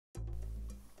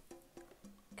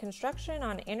Construction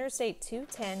on Interstate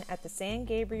 210 at the San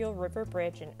Gabriel River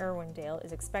Bridge in Irwindale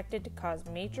is expected to cause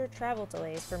major travel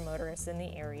delays for motorists in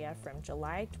the area from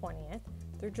July 20th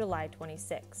through July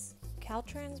 26th.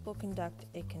 Caltrans will conduct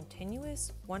a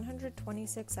continuous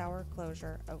 126-hour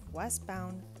closure of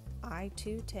westbound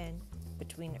I-210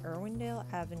 between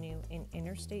Irwindale Avenue and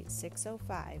Interstate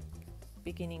 605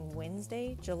 beginning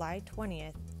Wednesday, July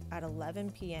 20th at 11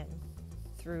 p.m.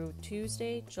 through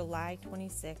Tuesday, July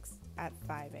 26th at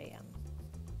 5 a.m.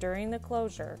 During the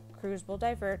closure, crews will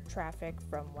divert traffic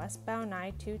from westbound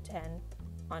I-210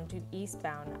 onto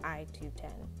eastbound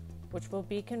I-210, which will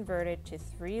be converted to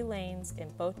 3 lanes in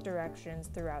both directions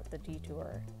throughout the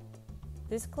detour.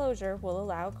 This closure will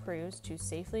allow crews to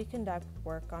safely conduct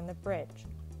work on the bridge,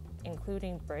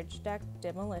 including bridge deck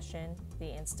demolition,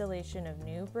 the installation of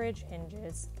new bridge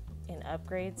hinges, and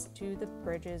upgrades to the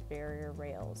bridge's barrier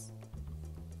rails.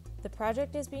 The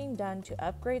project is being done to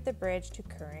upgrade the bridge to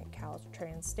current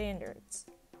Caltrans standards.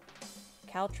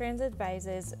 Caltrans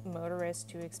advises motorists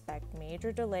to expect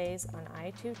major delays on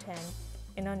I-210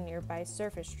 and on nearby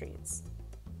surface streets.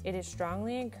 It is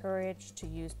strongly encouraged to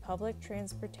use public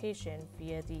transportation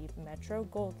via the Metro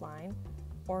Gold Line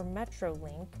or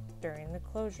MetroLink during the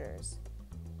closures.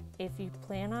 If you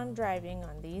plan on driving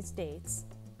on these dates,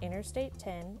 Interstate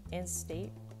 10 and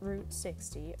State Route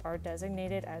 60 are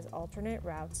designated as alternate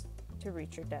routes to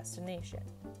reach your destination.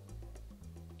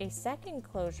 A second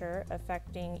closure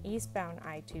affecting eastbound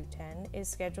I-210 is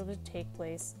scheduled to take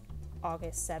place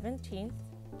August 17th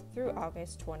through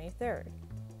August 23rd.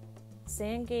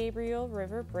 San Gabriel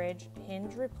River Bridge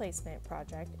Hinge Replacement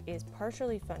project is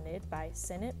partially funded by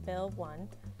Senate Bill 1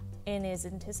 and is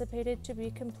anticipated to be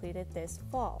completed this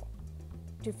fall.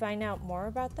 To find out more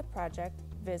about the project,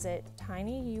 visit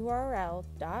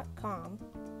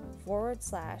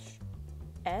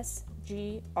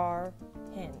tinyurl.com/SGR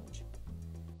Hinge.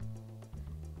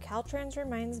 Caltrans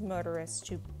reminds motorists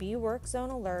to be work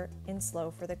zone alert and slow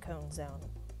for the cone zone.